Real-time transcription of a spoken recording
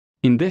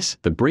In this,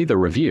 the breather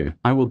review,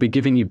 I will be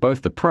giving you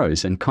both the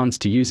pros and cons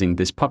to using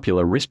this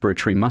popular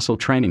respiratory muscle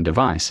training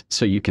device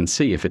so you can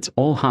see if it's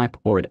all hype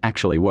or it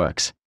actually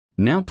works.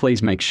 Now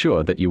please make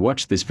sure that you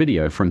watch this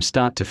video from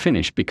start to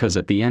finish, because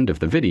at the end of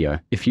the video,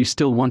 if you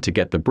still want to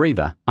get the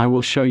breather, I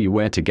will show you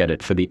where to get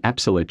it for the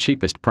absolute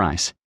cheapest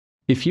price.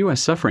 If you are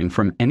suffering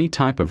from any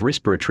type of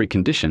respiratory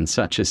condition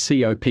such as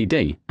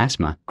COPD,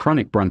 asthma,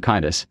 chronic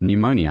bronchitis,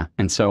 pneumonia,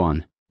 and so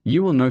on,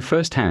 you will know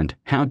firsthand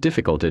how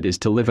difficult it is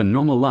to live a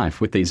normal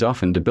life with these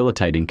often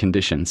debilitating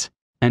conditions.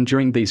 And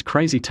during these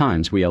crazy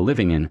times we are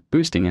living in,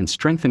 boosting and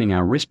strengthening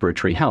our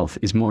respiratory health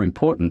is more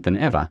important than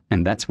ever,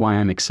 and that's why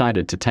I'm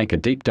excited to take a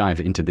deep dive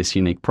into this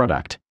unique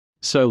product.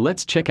 So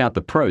let's check out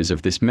the pros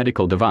of this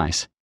medical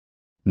device.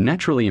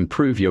 Naturally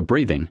improve your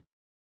breathing.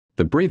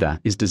 The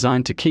breather is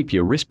designed to keep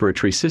your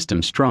respiratory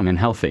system strong and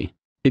healthy.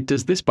 It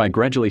does this by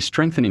gradually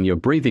strengthening your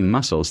breathing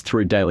muscles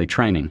through daily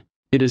training.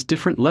 It has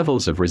different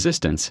levels of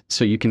resistance,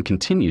 so you can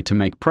continue to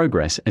make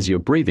progress as your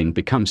breathing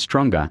becomes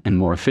stronger and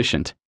more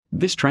efficient.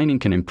 This training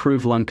can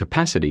improve lung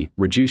capacity,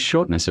 reduce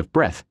shortness of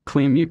breath,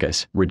 clear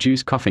mucus,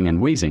 reduce coughing and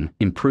wheezing,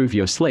 improve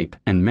your sleep,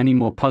 and many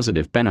more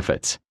positive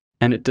benefits.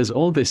 And it does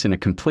all this in a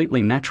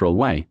completely natural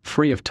way,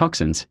 free of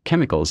toxins,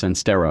 chemicals, and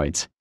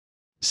steroids.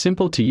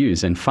 Simple to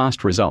use and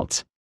fast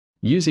results.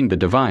 Using the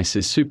device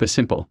is super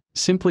simple.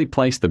 Simply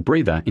place the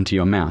breather into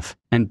your mouth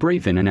and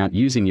breathe in and out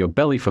using your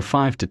belly for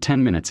 5 to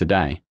 10 minutes a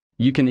day.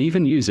 You can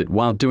even use it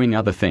while doing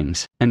other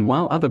things. And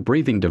while other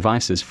breathing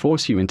devices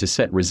force you into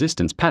set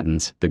resistance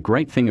patterns, the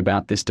great thing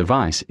about this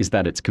device is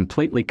that it's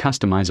completely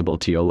customizable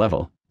to your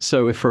level.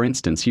 So if for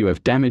instance you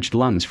have damaged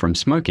lungs from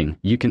smoking,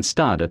 you can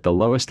start at the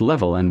lowest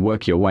level and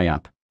work your way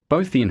up.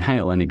 Both the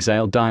inhale and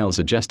exhale dials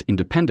adjust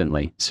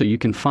independently, so you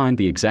can find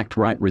the exact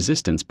right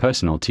resistance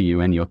personal to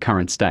you and your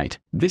current state.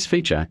 This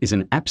feature is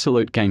an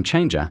absolute game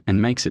changer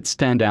and makes it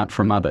stand out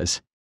from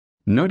others.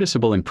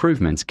 Noticeable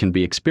improvements can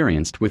be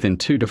experienced within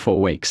 2 to 4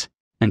 weeks,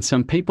 and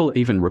some people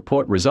even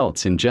report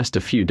results in just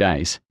a few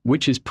days,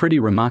 which is pretty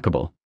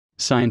remarkable.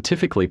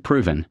 Scientifically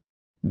proven.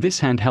 This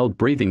handheld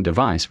breathing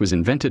device was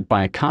invented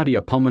by a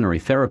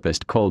cardiopulmonary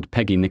therapist called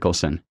Peggy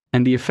Nicholson,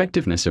 and the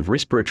effectiveness of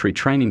respiratory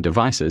training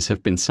devices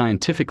have been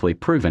scientifically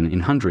proven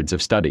in hundreds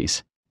of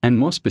studies. And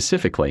more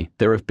specifically,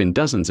 there have been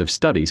dozens of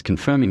studies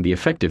confirming the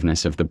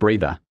effectiveness of the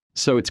breather.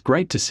 So it's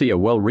great to see a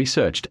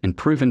well-researched and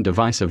proven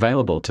device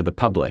available to the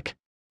public.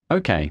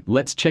 Okay,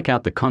 let's check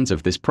out the cons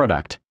of this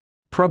product.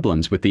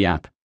 Problems with the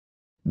app.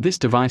 This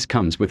device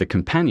comes with a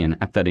companion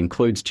app that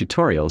includes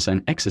tutorials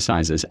and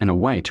exercises and a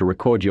way to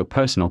record your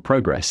personal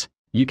progress.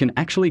 You can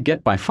actually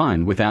get by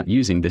fine without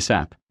using this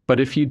app, but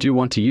if you do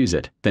want to use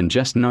it, then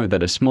just know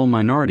that a small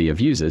minority of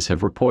users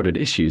have reported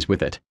issues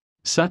with it,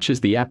 such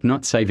as the app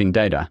not saving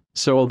data.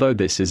 So although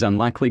this is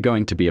unlikely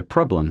going to be a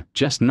problem,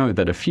 just know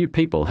that a few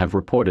people have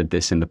reported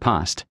this in the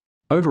past.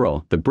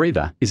 Overall, the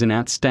breather is an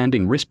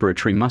outstanding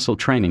respiratory muscle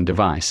training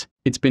device.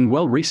 It's been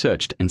well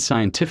researched and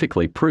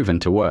scientifically proven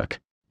to work.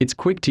 It's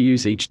quick to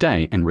use each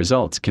day and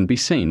results can be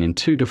seen in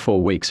 2 to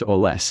 4 weeks or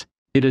less.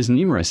 It has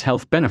numerous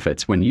health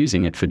benefits when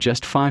using it for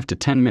just 5 to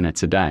 10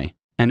 minutes a day,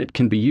 and it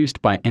can be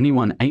used by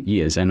anyone 8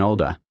 years and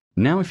older.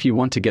 Now if you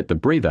want to get the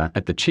breather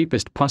at the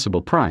cheapest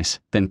possible price,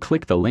 then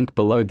click the link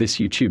below this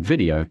YouTube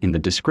video in the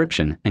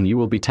description and you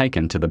will be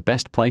taken to the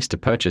best place to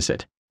purchase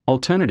it.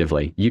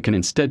 Alternatively, you can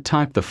instead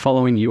type the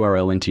following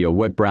URL into your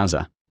web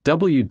browser: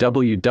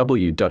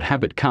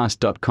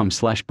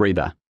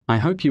 www.habitcast.com/breather. I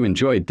hope you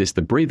enjoyed this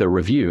The Breather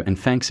review, and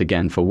thanks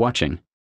again for watching.